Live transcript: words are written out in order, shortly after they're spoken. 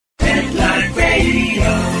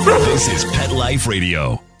This is Pet Life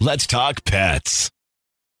Radio. Let's talk pets.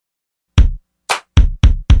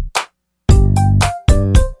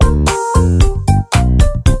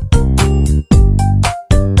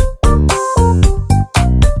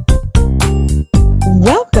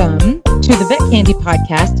 Welcome to the Vet Candy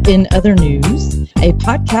Podcast in Other News, a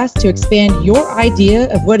podcast to expand your idea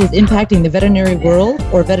of what is impacting the veterinary world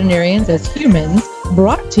or veterinarians as humans,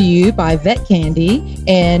 brought to you by Vet Candy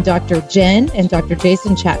and Dr. Jen and Dr.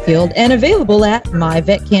 Jason Chatfield, and available at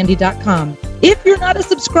myvetcandy.com. If you're not a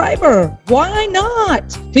subscriber, why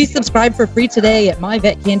not? Please subscribe for free today at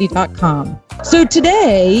myvetcandy.com. So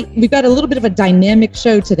today, we've got a little bit of a dynamic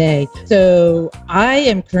show today. So I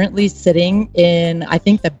am currently sitting in, I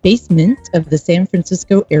think, the basement of the San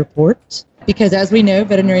Francisco airport, because as we know,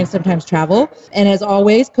 veterinarians sometimes travel. And as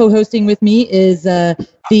always, co-hosting with me is the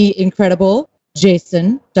incredible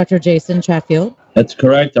Jason, Dr. Jason Chatfield. That's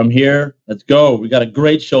correct. I'm here. Let's go. We got a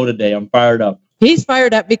great show today. I'm fired up. He's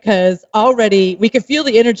fired up because already we can feel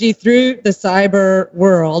the energy through the cyber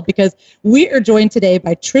world, because we are joined today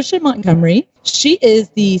by Tricia Montgomery. She is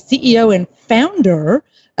the CEO and founder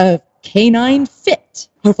of Canine Fit.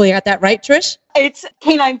 Hopefully I got that right, Trish. It's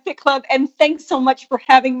Canine Fit Club, and thanks so much for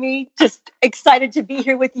having me. Just excited to be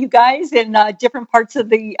here with you guys in different parts of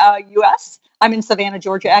the U.S. I'm in Savannah,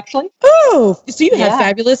 Georgia, actually. Oh, so you have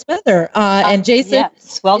fabulous weather. And Jason, yes,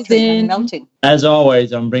 sweltering and melting. As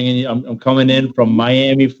always, I'm coming in from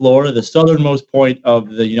Miami, Florida, the southernmost point of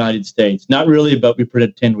the United States. Not really, but we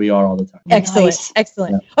pretend we are all the time. Excellent, nice.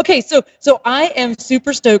 Excellent. Yeah. Okay, so I am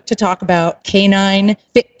super stoked to talk about Canine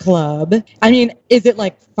Fit Club. I mean, is it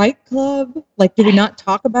like Fight Club? Like, do we not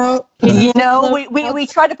talk about? You know, we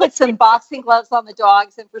try to put some boxing gloves on the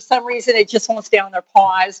dogs, and for some reason it just won't stay on their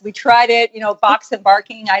paws. We tried it, box and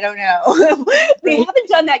barking. I don't know. We haven't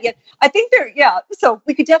done that yet. I think so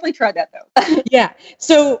we could definitely try that though. Yeah.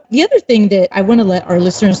 So the other thing that I want to let our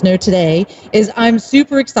listeners know today is I'm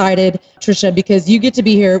super excited, Tricia, because you get to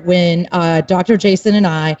be here when Dr. Jason and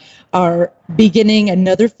I are beginning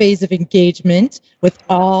another phase of engagement with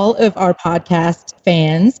all of our podcast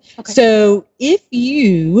fans. Okay. So if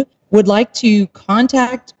you would like to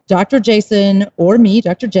contact Dr. Jason or me,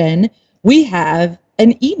 Dr. Jen, we have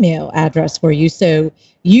an email address for you. So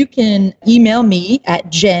you can email me at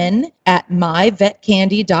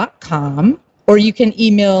jen@myvetcandy.com, or you can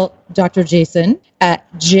email Dr. Jason at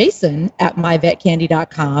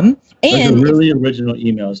jason@myvetcandy.com. And those are really original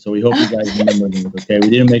emails, so we hope you guys remember them, okay? We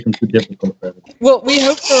didn't make them too difficult for everyone. Well, we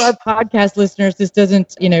hope for our podcast listeners this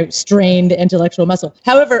doesn't, strain the intellectual muscle.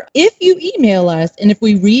 However, if you email us and if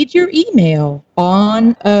we read your email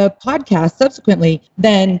on a podcast subsequently,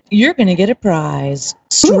 then you're going to get a prize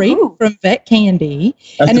straight from Vet Candy.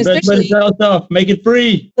 That's the best way to sell stuff. Make it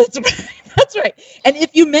free. That's right. And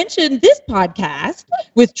if you mention this podcast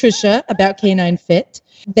with Tricia about Canine Fit,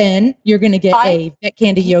 then you're going to get a Vet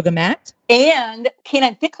Candy yoga mat. And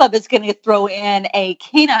Canine Fit Club is going to throw in a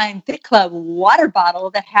Canine Fit Club water bottle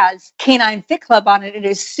that has Canine Fit Club on it. It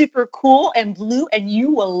is super cool and blue, and you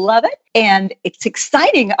will love it. And it's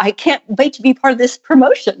exciting. I can't wait to be part of this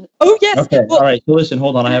promotion. Oh, yes. Okay. Well, all right. So listen,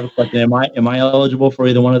 hold on. I have a question. Am I eligible for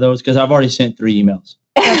either one of those? Because I've already sent 3 emails.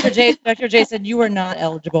 Dr. Jason, you are not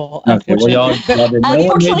eligible. Okay, well,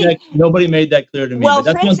 nobody made that clear to me. Well,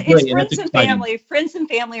 friends and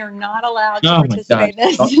family are not allowed to participate in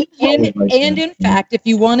this. And in fact, if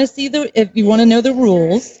you want to know the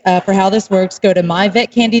rules for how this works, go to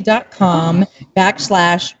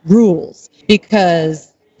myvetcandy.com/rules,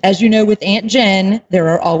 because as you know, with Aunt Jen, there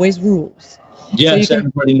are always rules. Yes, so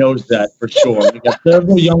everybody knows that for sure. We got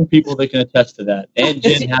several young people that can attest to that. Aunt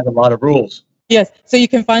Jen has a lot of rules. Yes, so you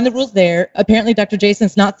can find the rules there. Apparently, Dr.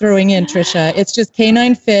 Jason's not throwing in, Tricia. It's just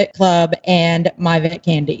Canine Fit Club and My Vet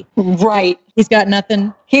Candy. Right. He's got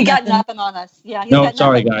nothing. He got nothing on us. Yeah. No,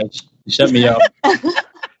 sorry, guys. You set me up.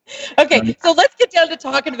 Okay, so let's get down to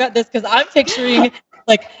talking about this, because I'm picturing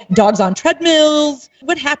like dogs on treadmills.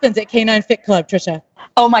 What happens at Canine Fit Club, Tricia?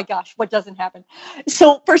 Oh my gosh, what doesn't happen?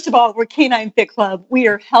 So first of all, we're Canine Fit Club. We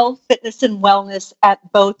are health, fitness, and wellness at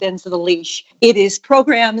both ends of the leash. It is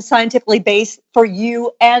programmed, scientifically based for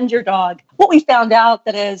you and your dog. What we found out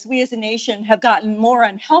that as we as a nation have gotten more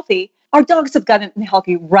unhealthy, our dogs have gotten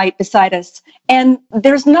unhealthy right beside us. And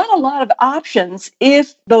there's not a lot of options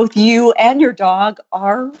if both you and your dog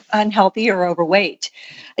are unhealthy or overweight.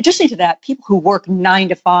 Additionally to that, people who work 9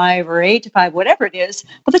 to 5 or 8 to 5, whatever it is,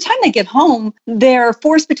 by the time they get home, they're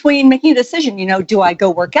forced between making a decision. Do I go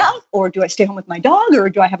work out, or do I stay home with my dog, or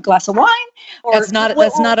do I have a glass of wine? Or that's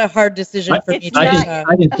not a hard decision for me.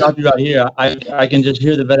 I can stop you right here. I can just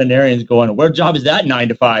hear the veterinarians going, "What job is that 9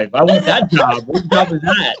 to 5? I want that job. What job is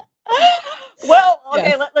that?" Well,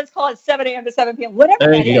 okay, Yes. let's call it 7 a.m. to 7 p.m. Whatever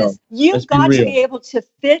There that you go. is, you've Let's be got to real. be able to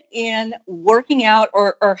fit in working out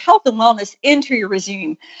or health and wellness into your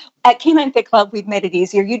regime. At Canine Fit Club, we've made it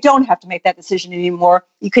easier. You don't have to make that decision anymore.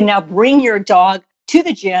 You can now bring your dog to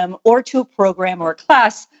the gym or to a program or a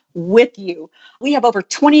class with you. We have over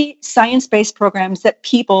 20 science-based programs that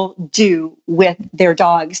people do with their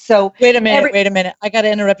dogs. So Wait a minute. I got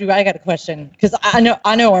to interrupt you. I got a question because I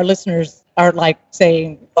know our listeners are like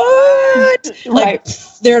saying, what? Like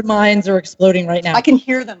their minds are exploding right now. I can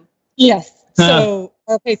hear them. Yes. So,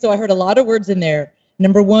 okay. So I heard a lot of words in there.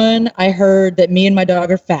 Number one, I heard that me and my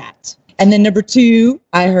dog are fat. And then number two,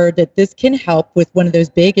 I heard that this can help with one of those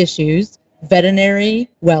big issues, veterinary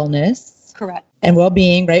wellness. Correct. And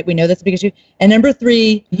well-being, right? We know that's a big issue. And number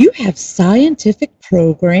three, you have scientific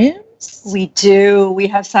programs? We do. We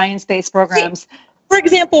have science-based programs. For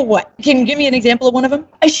example, what? Can you give me an example of one of them?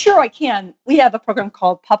 Sure, I can. We have a program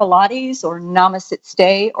called Pilates or Namaste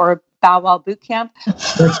Stay or Bow Wow Boot Camp.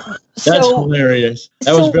 That's hilarious.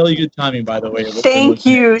 That was really good timing, by the way. Thank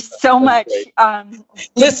you so much.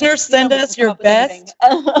 Listeners, send us your best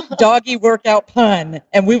doggy workout pun,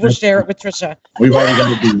 and we will share it with Trisha. We've already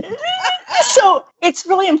got to do. So it's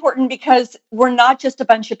really important because we're not just a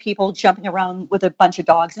bunch of people jumping around with a bunch of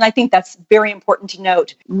dogs. And I think that's very important to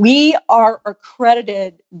note. We are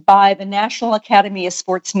accredited by the National Academy of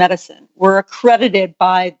Sports Medicine. We're accredited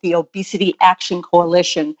by the Obesity Action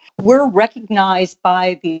Coalition. We're recognized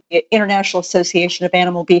by the International Association of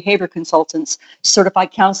Animal Behavior Consultants,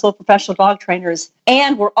 Certified Council of Professional Dog Trainers.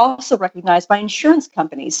 And we're also recognized by insurance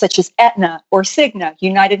companies such as Aetna or Cigna,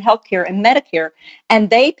 United Healthcare, and Medicare. And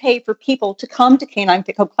they pay for people to come to Canine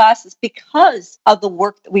Fit Club classes because of the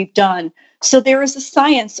work that we've done. So there is a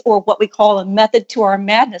science, or what we call a method to our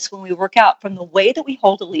madness when we work out, from the way that we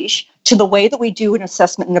hold a leash to the way that we do an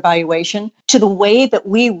assessment and evaluation to the way that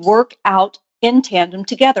we work out in tandem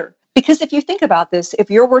together. Because if you think about this, if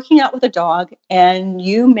you're working out with a dog and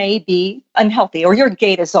you may be unhealthy, or your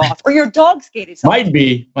gait is off, or your dog's gait is off.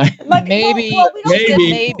 Maybe. Maybe.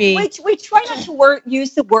 We try not to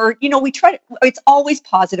use the word, we try to, it's always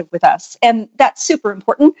positive with us. And that's super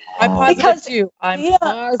important. I'm positive too. I'm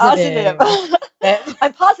positive.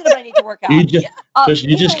 I'm positive I need to work out.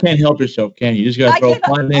 You just can't help yourself, can you? You just got to throw a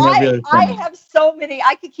pun in every other I thing. have so many.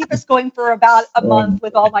 I could keep us going for about a month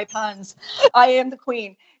with all my puns. I am the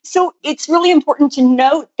queen. So it's really important to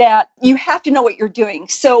note that you have to know what you're doing.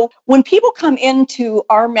 So when people come into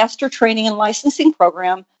our master training and licensing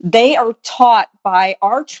program, they are taught by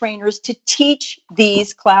our trainers to teach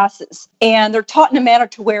these classes. And they're taught in a manner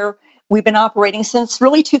to where we've been operating since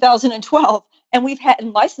really 2012. And we've had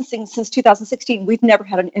in licensing since 2016, we've never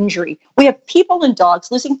had an injury. We have people and dogs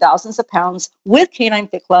losing thousands of pounds with Canine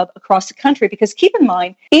Fit Club across the country. Because keep in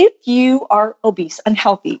mind, if you are obese,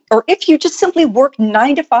 unhealthy, or if you just simply work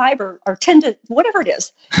 9 to 5 or 10 to whatever it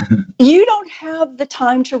is, you don't have the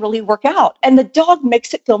time to really work out. And the dog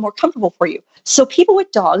makes it feel more comfortable for you. So people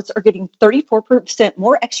with dogs are getting 34%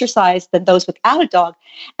 more exercise than those without a dog.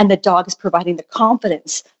 And the dog is providing the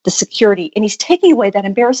confidence, the security, and he's taking away that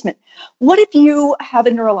embarrassment. What if you have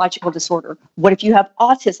a neurological disorder? What if you have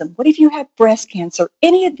autism? What if you have breast cancer?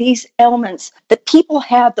 Any of these elements that people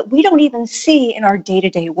have that we don't even see in our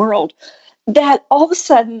day-to-day world, that all of a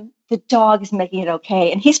sudden the dog is making it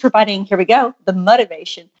okay. And he's providing, here we go, the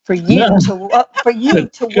motivation for you to work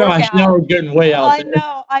out. Now we're getting way out there.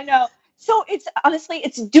 I know. So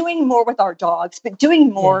it's doing more with our dogs, but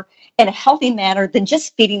doing more in a healthy manner than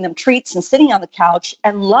just feeding them treats and sitting on the couch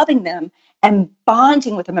and loving them and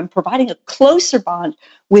bonding with them and providing a closer bond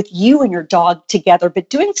with you and your dog together, but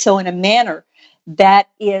doing so in a manner that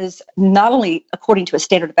is not only according to a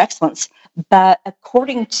standard of excellence, but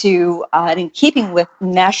according to and in keeping with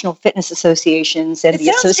national fitness associations and the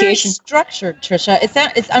association. Very structured, Trisha.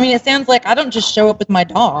 It sounds like I don't just show up with my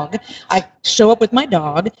dog. I show up with my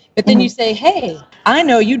dog, but then you say, "Hey, I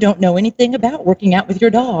know you don't know anything about working out with your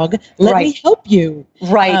dog. Let me help you."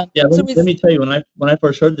 Right. Let me tell you, when I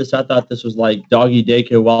first heard this, I thought this was like doggy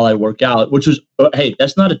daycare while I work out, which was, hey,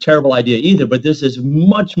 that's not a terrible idea either, but this is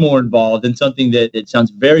much more involved and something that it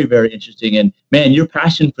sounds very, very interesting. And man, your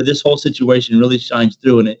passion for this whole situation really shines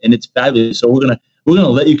through, and it's fabulous. So we're gonna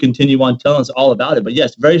let you continue on telling us all about it. But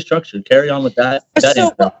yes, very structured. Carry on with that.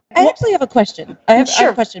 I actually have a question. I have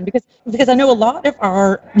a question because I know a lot of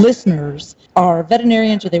our listeners are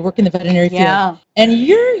veterinarians or they work in the veterinary field. And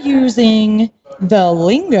you're using the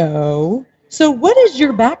lingo. So what is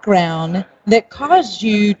your background that caused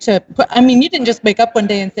you to put, you didn't just wake up one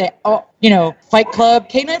day and say, Fight Club,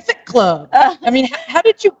 Canine Fit Club. How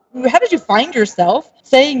did you find yourself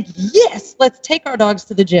saying, yes, let's take our dogs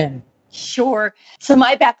to the gym? Sure. So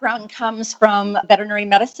my background comes from veterinary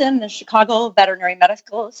medicine, the Chicago Veterinary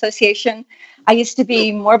Medical Association. I used to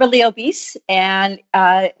be morbidly obese and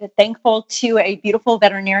thankful to a beautiful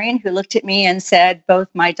veterinarian who looked at me and said, both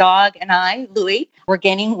my dog and I, Louie, were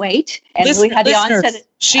gaining weight. And Louie had the onset.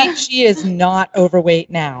 She is not overweight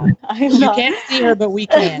now. You can't see her, but we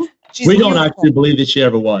can. We don't actually believe that she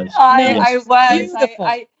ever was. I was. Beautiful.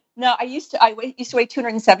 I used to weigh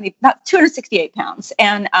 268 pounds,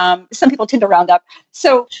 and some people tend to round up.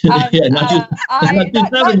 So not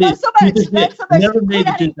 270. Not so much. Never made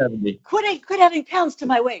the 270. Quit adding pounds to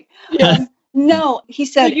my weight. Yeah. No, he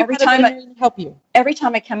said every time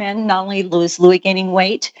I come in, not only was Louie gaining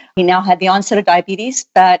weight, he now had the onset of diabetes,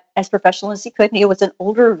 but as professional as he could, and he was an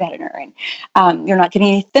older veterinarian. You're not getting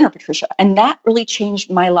any thinner, Patricia. And that really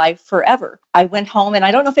changed my life forever. I went home, and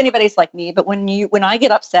I don't know if anybody's like me, but when I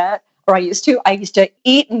get upset, or I used to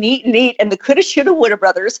eat and eat and eat, and the coulda, shoulda, woulda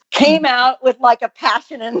brothers came out with like a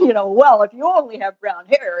passion and, well, if you only have brown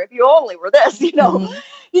hair, if you only were this,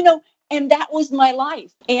 and that was my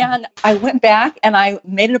life. And I went back and I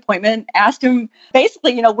made an appointment, asked him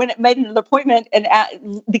basically, when it made an appointment and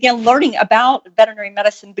began learning about veterinary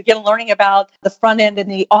medicine, began learning about the front end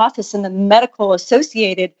and the office and the medical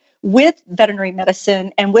associated with veterinary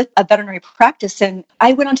medicine and with a veterinary practice. And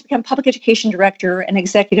I went on to become public education director and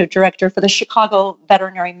executive director for the Chicago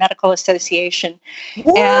Veterinary Medical Association.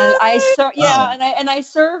 What? And I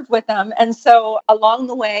served with them. And so along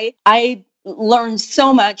the way, I learned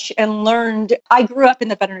so much I grew up in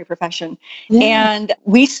the veterinary profession, and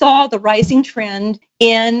we saw the rising trend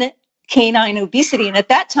in canine obesity. And at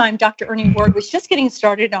that time, Dr. Ernie Ward was just getting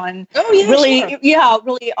started on on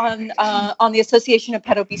the Association of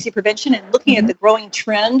Pet Obesity Prevention and looking at the growing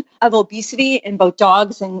trend of obesity in both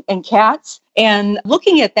dogs and cats. And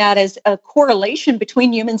looking at that as a correlation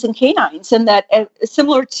between humans and canines, and that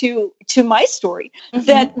similar to my story,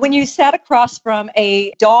 that when you sat across from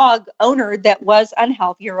a dog owner that was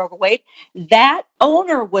unhealthy or overweight, that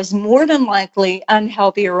owner was more than likely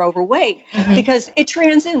unhealthy or overweight because it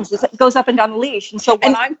transcends, it goes up and down the leash. And so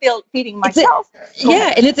when I'm feeding myself,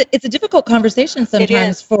 and it's a difficult conversation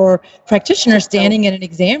sometimes for practitioners standing in an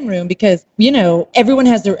exam room because everyone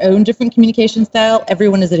has their own different communication style.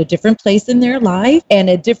 Everyone is at a different place in their life and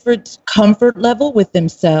a different comfort level with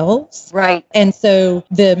themselves. Right. And so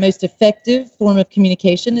the most effective form of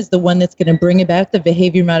communication is the one that's going to bring about the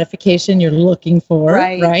behavior modification you're looking for.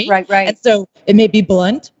 Right. And so it may be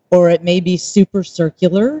blunt or it may be super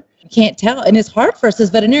circular. You can't tell. And it's hard for us as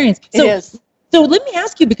veterinarians. It is. So let me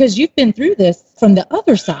ask you, because you've been through this from the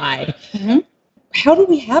other side, how do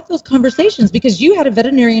we have those conversations? Because you had a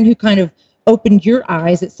veterinarian who kind of opened your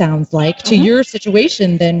eyes, it sounds like, to your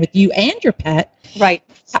situation then with you and your pet. Right.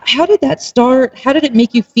 How did that start? How did it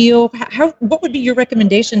make you feel? What would be your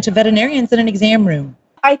recommendation to veterinarians in an exam room?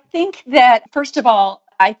 I think that, first of all,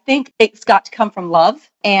 it's got to come from love,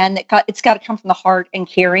 and it's got to come from the heart and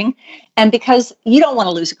caring. And because you don't want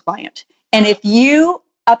to lose a client. And if you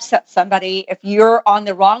upset somebody, if you're on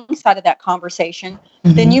the wrong side of that conversation,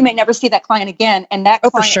 then you may never see that client again. And that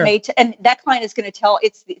client that client is going to tell,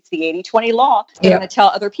 it's the 80-20 law. They're going to tell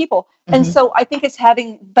other people. And so I think it's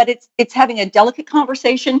having a delicate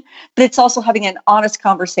conversation, but it's also having an honest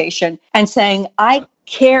conversation and saying, I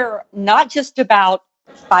care not just about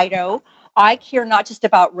Fido. I care not just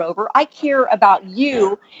about Rover. I care about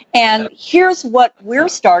you. And here's what we're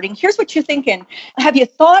starting. Here's what you're thinking. Have you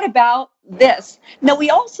thought about this? Now, we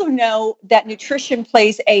also know that nutrition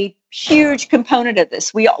plays a huge component of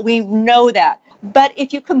this. We know that. But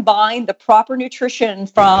if you combine the proper nutrition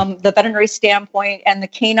from the veterinary standpoint and the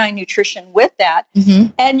canine nutrition with that,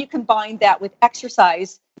 and you combine that with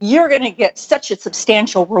exercise, you're going to get such a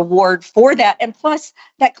substantial reward for that. And plus,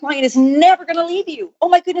 that client is never going to leave you. Oh,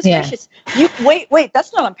 my goodness gracious. Wait,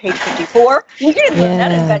 that's not on page 54. You didn't learn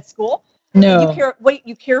that in vet school. No.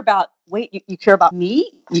 You care about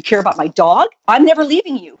me? You care about my dog? I'm never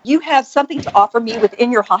leaving you. You have something to offer me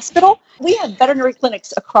within your hospital? We have veterinary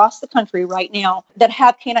clinics across the country right now that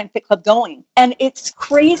have Canine Fit Club going. And it's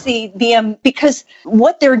crazy because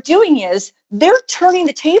what they're doing is they're turning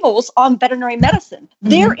the tables on veterinary medicine.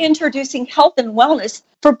 They're introducing health and wellness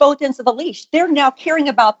for both ends of the leash. They're now caring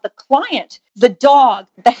about the client, the dog,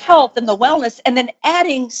 the health and the wellness, and then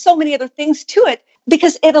adding so many other things to it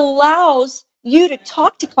because it allows you to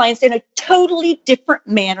talk to clients in a totally different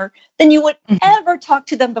manner than you would ever talk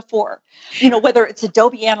to them before. Whether it's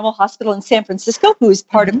Adobe Animal Hospital in San Francisco, who is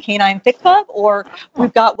part of Canine Fit Club, or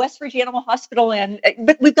we've got Westridge Animal Hospital,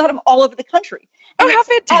 but we've got them all over the country. And how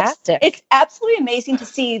fantastic. It's absolutely amazing to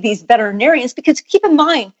see these veterinarians because keep in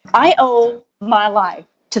mind, I owe my life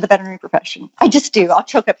to the veterinary profession. I just do. I'll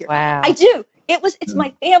choke up here. Wow. I do. It's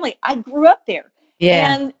my family. I grew up there.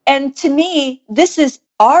 Yeah. And to me, this is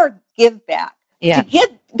our give back. Yeah. To give,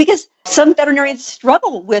 because some veterinarians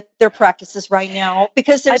struggle with their practices right now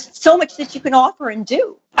because there's so much that you can offer and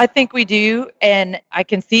do. I think we do. And I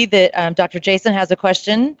can see that Dr. Jason has a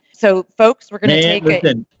question. So, folks, we're going to take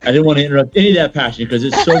listen, I didn't want to interrupt any of that passion because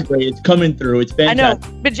it's so great. It's coming through. It's fantastic.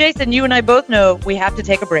 I know. But, Jason, you and I both know we have to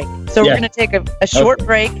take a break. So we're going to take a short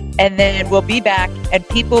break, and then we'll be back. And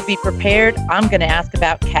people, be prepared. I'm going to ask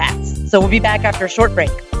about cats. So we'll be back after a short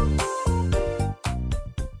break.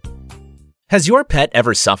 Has your pet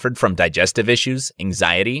ever suffered from digestive issues,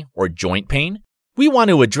 anxiety, or joint pain? We want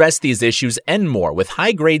to address these issues and more with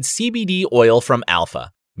high-grade CBD oil from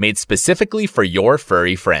Alpha, made specifically for your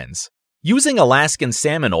furry friends. Using Alaskan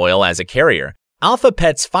salmon oil as a carrier, Alpha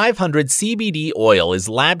Pet's 500 CBD oil is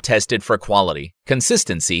lab-tested for quality,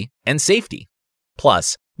 consistency, and safety.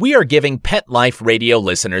 Plus, we are giving Pet Life Radio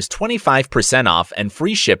listeners 25% off and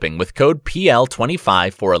free shipping with code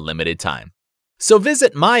PL25 for a limited time. So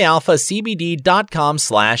visit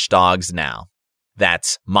myalphacbd.com/dogs now.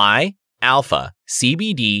 That's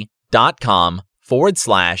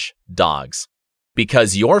myalphacbd.com/dogs.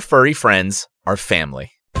 Because your furry friends are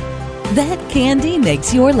family. Vet Candy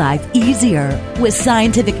makes your life easier with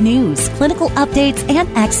scientific news, clinical updates, and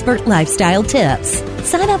expert lifestyle tips.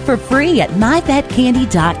 Sign up for free at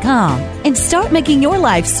myvetcandy.com and start making your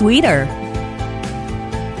life sweeter.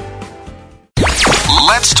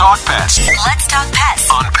 Let's talk pets. Let's talk pets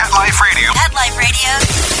On Pet Life Radio. Pet Life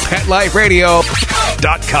Radio.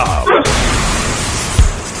 PetLifeRadio.com.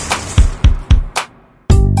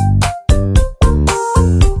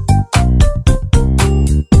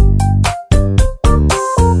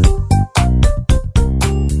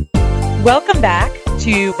 Welcome back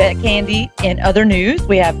to Vet Candy and Other News.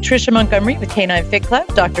 We have Tricia Montgomery with Canine Fit Club,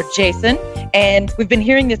 Dr. Jason, and we've been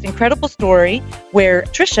hearing this incredible story where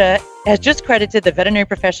Tricia has just credited the veterinary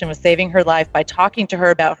profession with saving her life by talking to her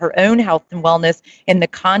about her own health and wellness in the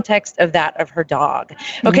context of that of her dog.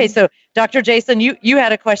 Okay, so Dr. Jason, you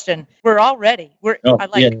had a question. We're all ready.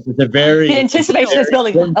 It's a very The anticipation is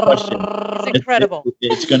building. It's incredible.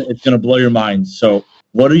 It's gonna blow your mind. So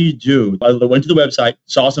what do you do? I went to the website,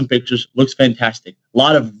 saw some pictures, looks fantastic. A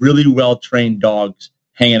lot of really well-trained dogs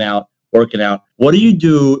hanging out, working out. What do you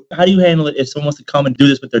do? How do you handle it if someone wants to come and do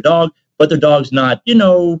this with their dog, but their dog's not,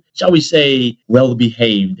 shall we say,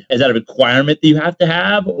 well-behaved? Is that a requirement that you have to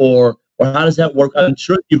have, or how does that work? I'm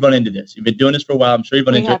sure you've run into this. You've been doing this for a while. I'm sure you've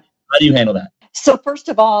run into it. How do you handle that? So first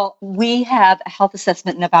of all, we have a health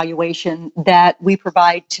assessment and evaluation that we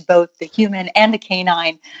provide to both the human and the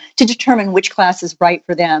canine to determine which class is right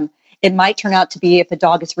for them. It might turn out to be if the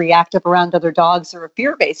dog is reactive around other dogs or a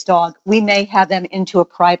fear-based dog, we may have them into a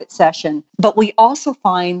private session. But we also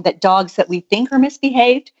find that dogs that we think are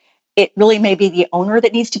misbehaved, it really may be the owner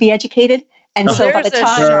that needs to be educated. And so by the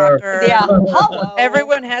time, hello.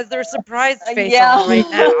 Everyone has their surprise face on right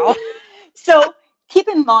now. So keep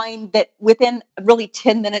in mind that within really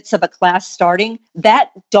 10 minutes of a class starting,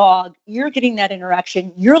 that dog, you're getting that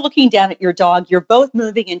interaction. You're looking down at your dog. You're both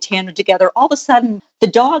moving in tandem together. All of a sudden, the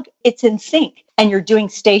dog, it's in sync. And you're doing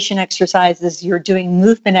station exercises. You're doing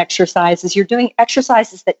movement exercises. You're doing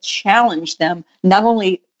exercises that challenge them, not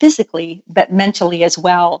only physically, but mentally as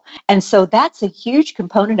well. And so that's a huge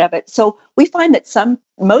component of it. So we find that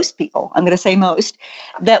most people, I'm going to say most,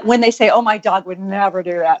 that when they say, oh, my dog would never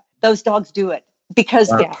do that, those dogs do it. Because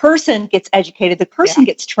the person gets educated, the person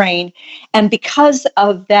gets trained, and because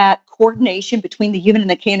of that coordination between the human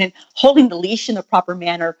and the canine, holding the leash in the proper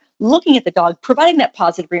manner, looking at the dog, providing that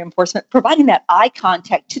positive reinforcement, providing that eye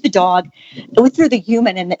contact to the dog through the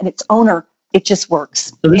human and its owner, it just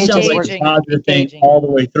works. So this sounds like a positive thing all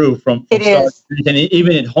the way through from start to finish, and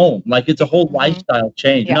even at home. Like it's a whole lifestyle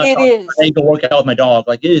change. Yeah. It is. I need to work out with my dog.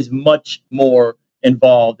 Like it is much more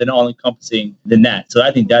involved and all-encompassing than that. So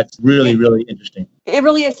I think that's really, really interesting. It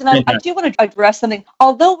really is. And I do want to address something.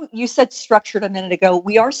 Although you said structured a minute ago,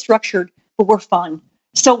 we are structured, but we're fun.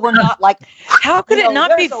 So we're not like... How could it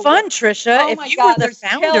not be fun, Tricia, if you were the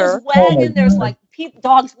founder? There's like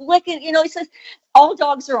dogs licking. It says all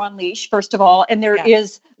dogs are on leash, first of all, and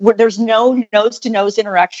there's no nose-to-nose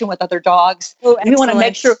interaction with other dogs. Oh, we want to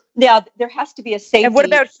make sure, there has to be a safety. And what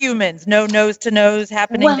about humans? No nose-to-nose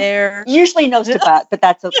happening there? Usually nose to butt, but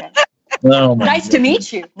that's okay. Nice to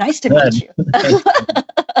meet you. Nice to meet you. I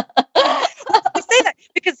say that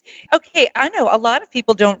because, I know a lot of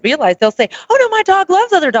people don't realize. They'll say, oh, no, my dog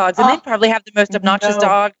loves other dogs. And they probably have the most obnoxious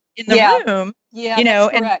dog in the room. Yeah, you know,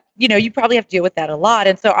 that's correct. and you probably have to deal with that a lot.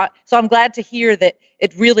 And so I'm glad to hear that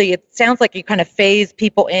it sounds like you kind of phase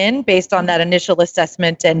people in based on that initial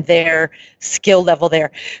assessment and their skill level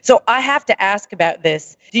there. So I have to ask about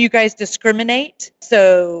this. Do you guys discriminate?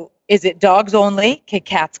 So is it dogs only? Can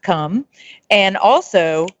cats come? And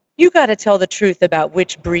also, you got to tell the truth about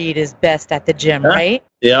which breed is best at the gym, right?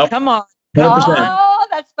 Yeah. Come on. 100%. Oh,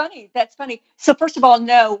 that's funny. That's funny. So first of all,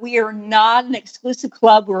 no, we are not an exclusive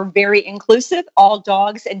club. We're very inclusive. All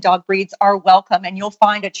dogs and dog breeds are welcome. And you'll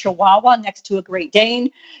find a Chihuahua next to a Great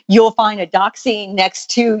Dane. You'll find a Dachshund next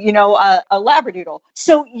to, a Labradoodle.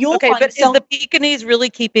 So you'll Okay, find but is the Pekingese really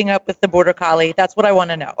keeping up with the Border Collie? That's what I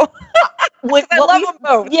want to know. I love them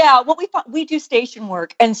both. Yeah, we do station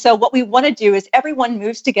work. And so what we want to do is everyone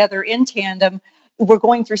moves together in tandem. We're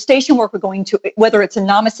going through station work. We're going to, whether it's a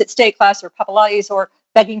Namasit stay class or Papalais or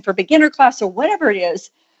begging for beginner class or whatever it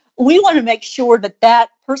is, we want to make sure that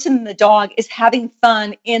person and the dog is having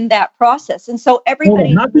fun in that process. And so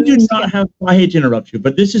everybody. How could you not have, I hate to interrupt you,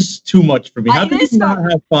 but this is too much for me. How could you not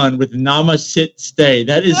have fun with Namasit stay?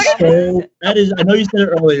 That is I know you said it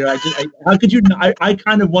earlier. How could you not, I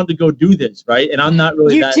kind of want to go do this, right? And I'm not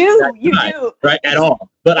really that guy, right, at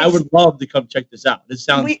all. But I would love to come check this out. This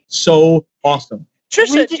sounds so awesome.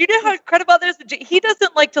 Trisha, do you know how incredible this is? He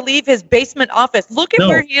doesn't like to leave his basement office. Look at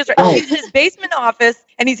where he is right now. He's in his basement office,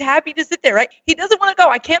 and he's happy to sit there, right? He doesn't want to go.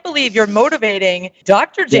 I can't believe you're motivating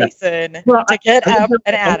Dr. Jason to get up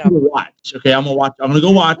and at him. I'm going to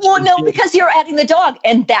go watch. Well, no, because you're adding the dog,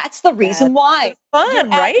 and that's the reason why. Fun,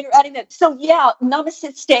 right? You're adding that. So,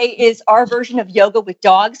 Namasit Stay is our version of yoga with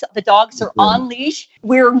dogs. The dogs are on leash.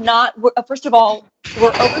 First of all,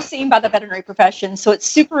 we're overseen by the veterinary profession, so it's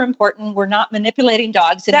super important. We're not manipulating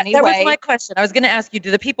dogs in any way. That was my question. I was going to ask you,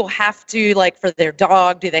 do the people have to, for their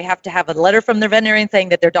dog, do they have to have a letter from their veterinarian saying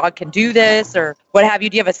that their dog can do this or what have you?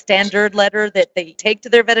 Do you have a standard letter that they take to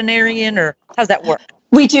their veterinarian, or how's that work?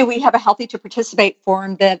 We do. We have a Healthy to Participate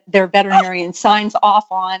form that their veterinarian signs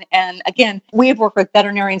off on. And again, we have worked with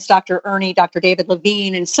veterinarians, Dr. Ernie, Dr. David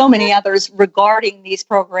Levine, and so many others regarding these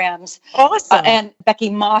programs. Awesome. And Becky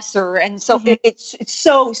Mosser. And so it's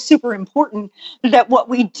so super important that what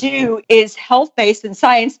we do is health-based and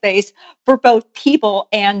science-based for both people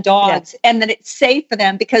and dogs, and that it's safe for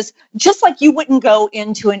them, because just like you wouldn't go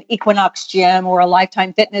into an Equinox gym or a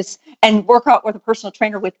Lifetime Fitness and work out with a personal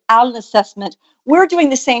trainer without an assessment, we're doing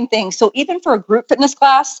the same thing. So even for a group fitness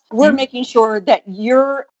class, we're making sure that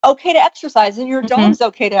you're okay to exercise and your dog's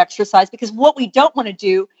okay to exercise, because what we don't want to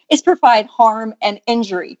do is provide harm and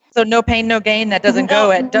injury. So no pain, no gain. That doesn't go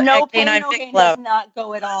at Canine Fit Club. Does not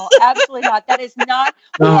go at all. Absolutely not. That is not.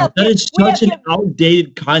 That is such an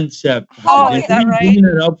outdated concept. Oh, is that right? Bringing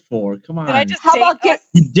it up for? Come on. How about you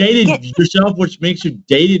dated yourself, which makes you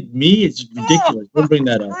dated me? It's ridiculous. Don't bring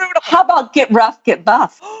that up. How about get rough, get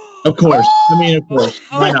buff? Of course. Of course.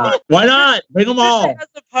 Why not? Why not? Bring them all.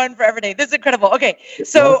 That's a pun for every day. This is incredible. Okay.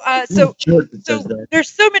 So there's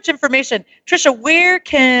so much information. Trisha, where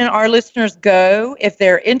can our listeners go if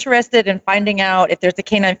they're interested in finding out if there's a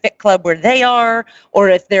Canine Fit Club where they are, or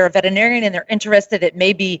if they're a veterinarian and they're interested at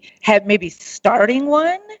maybe starting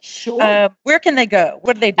one? Sure. Where can they go?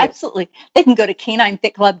 What do they do? Absolutely. They can go to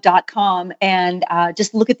caninefitclub.com and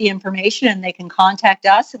just look at the information, and they can contact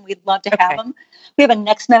us, and we'd love to have them. We have a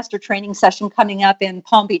Next Master training session coming up in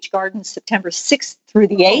Palm Beach Gardens, September 6th through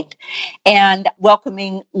the 8th, and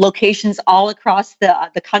welcoming locations all across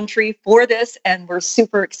the country for this, and we're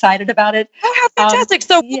super excited about it. Oh, how fantastic.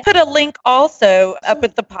 So we'll put a link also up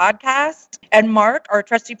with the podcast, and Mark, our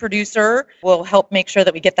trusty producer, will help make sure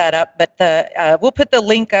that we get that up, but we'll put the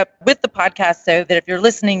link up with the podcast so that if you're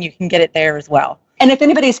listening, you can get it there as well. And if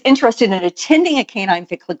anybody's interested in attending a Canine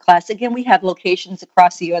Fit Club class, again, we have locations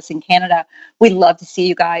across the U.S. and Canada. We'd love to see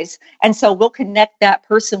you guys. And so we'll connect that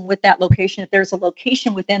person with that location if there's a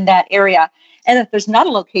location within that area. And if there's not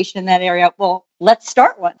a location in that area, well, let's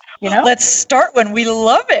start one, Let's start one. We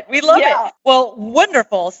love it. We love it. Well,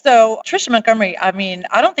 wonderful. So Trisha Montgomery, I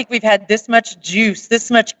don't think we've had this much juice,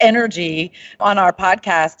 this much energy on our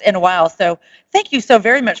podcast in a while. So thank you so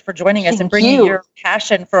very much for joining us and bringing your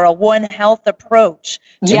passion for a One Health approach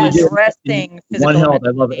to addressing physical. One Health,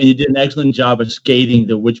 I love it. And you did an excellent job of skating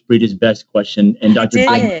the which breed is best question. And Dr.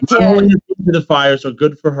 Jane, to the fire, so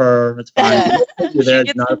good for her. It's fine. You're there.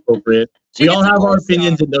 It's not appropriate. We all have our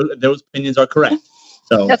opinions, and those opinions are correct.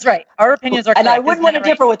 So that's right. Our opinions are correct. And I wouldn't want to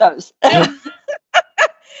differ with those.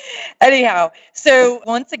 Anyhow, so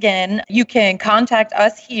once again, you can contact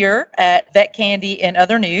us here at Vet Candy and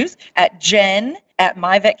Other News at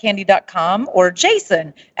jen@myvetcandy.com or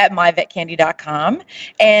jason@myvetcandy.com.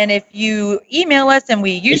 And if you email us and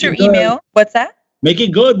we use your email, what's that? Make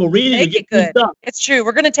it good. We'll read it. Make it good. It's true.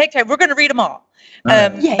 We're going to take time. We're going to read them all.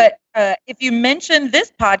 But if you mention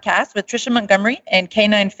this podcast with Trisha Montgomery and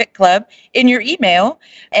Canine Fit Club in your email,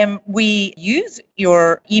 and we use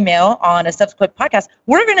your email on a subsequent podcast,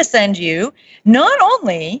 we're going to send you not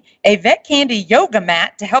only a Vet Candy yoga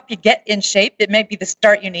mat to help you get in shape, that may be the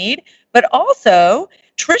start you need, but also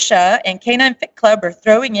Trisha and Canine Fit Club are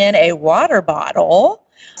throwing in a water bottle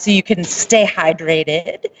so you can stay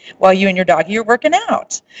hydrated while you and your doggy are working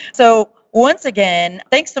out. So once again,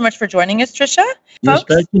 thanks so much for joining us, Trisha. You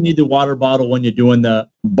especially need the water bottle when you're doing the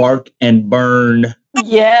bark and burn.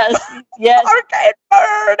 Yes. Bark and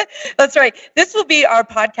burn. That's right. This will be our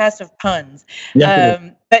podcast of puns.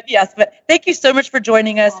 But thank you so much for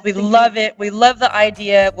joining us. We love it. We love the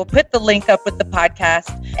idea. We'll put the link up with the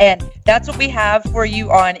podcast. And that's what we have for you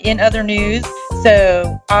on In Other News.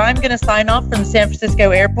 So I'm going to sign off from San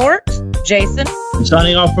Francisco Airport. Jason? I'm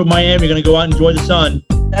signing off from Miami. You're going to go out and enjoy the sun.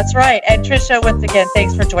 That's right. And Trisha, once again,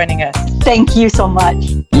 thanks for joining us. Thank you so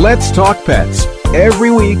much. Let's Talk Pets every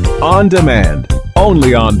week on demand,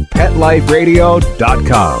 only on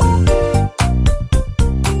PetLifeRadio.com.